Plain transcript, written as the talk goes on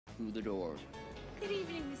through the door. Good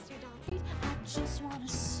evening, Mr. Dalton. I just want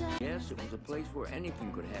to say... Yes, it was a place where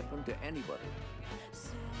anything could happen to anybody.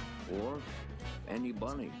 Or any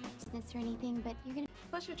bunny. Business or anything, but you're gonna...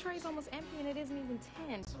 Plus, your tray's almost empty and it isn't even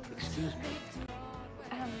 10. Excuse me.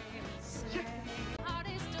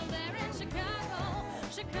 Party's still there in Chicago,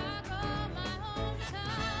 Chicago, my hometown.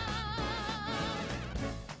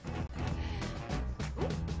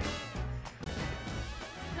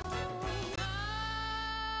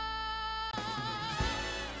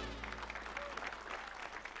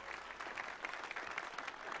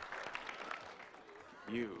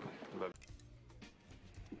 You look.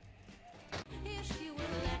 If you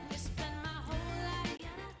would let me spend my whole life. You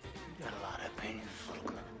got a lot of opinions, little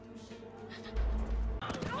girl.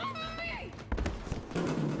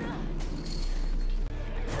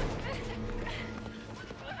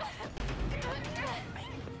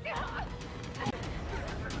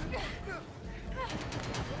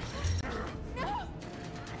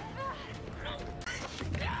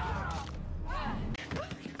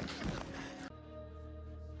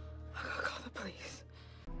 Call the police.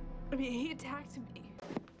 I mean, he attacked me.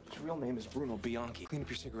 His real name is Bruno Bianchi. Clean up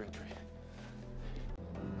your cigarette tray.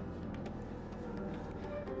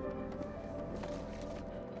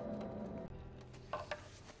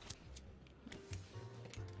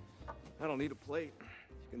 I don't need a plate.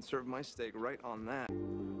 You can serve my steak right on that.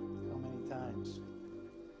 How many times?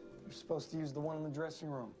 You're supposed to use the one in the dressing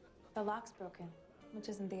room. The lock's broken, which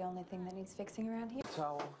isn't the only thing that needs fixing around here.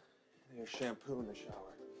 Towel and your shampoo in the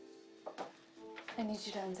shower. I need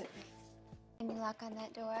you to unzip me. Any lock on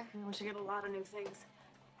that door? We should get a lot of new things.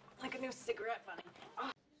 Like a new cigarette bunny.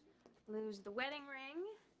 Oh. Lose the wedding ring,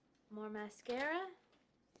 more mascara,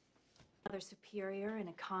 Mother Superior in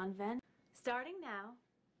a convent. Starting now,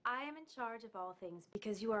 I am in charge of all things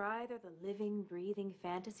because you are either the living, breathing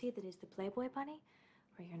fantasy that is the Playboy bunny,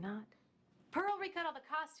 or you're not. Pearl recut all the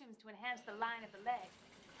costumes to enhance the line of the leg.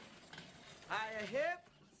 Higher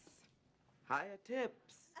hips, higher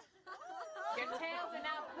tips. Your tails are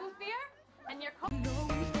now poofier, and your Watch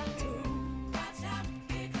out,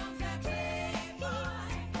 here comes that Playboy.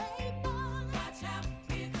 Watch out,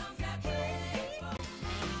 here comes that Playboy.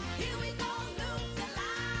 Here we go, lose the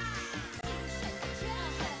line.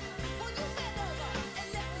 Well, you bend over and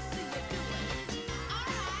let me see you do it. All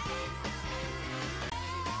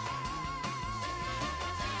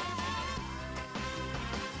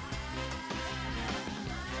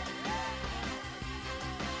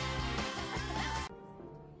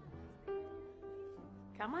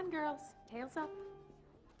Come on, girls. Tails up.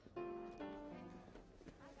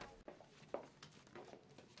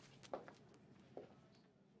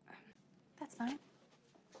 That's fine.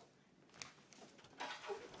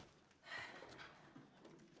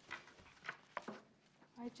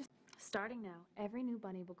 Starting now, every new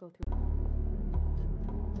bunny will go through.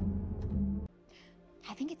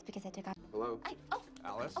 I think it's because I took off... Hello? Oh!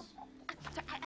 Alice? Sorry,